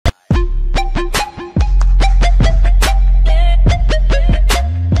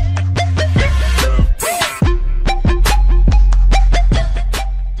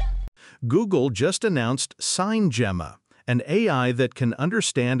Google just announced SignGemma, an AI that can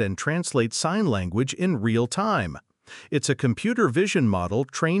understand and translate sign language in real time. It's a computer vision model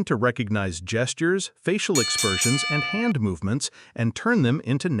trained to recognize gestures, facial expressions, and hand movements and turn them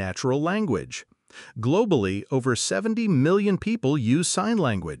into natural language. Globally, over 70 million people use sign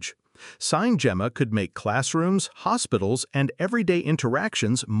language. SignGemma could make classrooms, hospitals, and everyday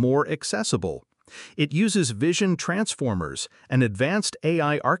interactions more accessible. It uses vision transformers, an advanced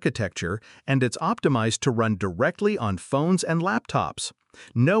AI architecture, and it's optimized to run directly on phones and laptops.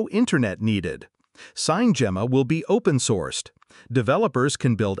 No internet needed. SignGemma will be open-sourced. Developers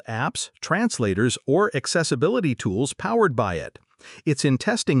can build apps, translators, or accessibility tools powered by it. It's in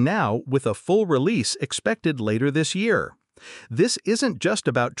testing now, with a full release expected later this year. This isn't just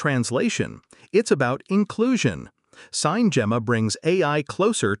about translation, it's about inclusion. SignGemma brings AI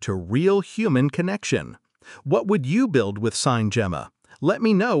closer to real human connection. What would you build with SignGemma? Let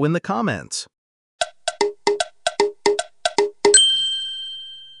me know in the comments.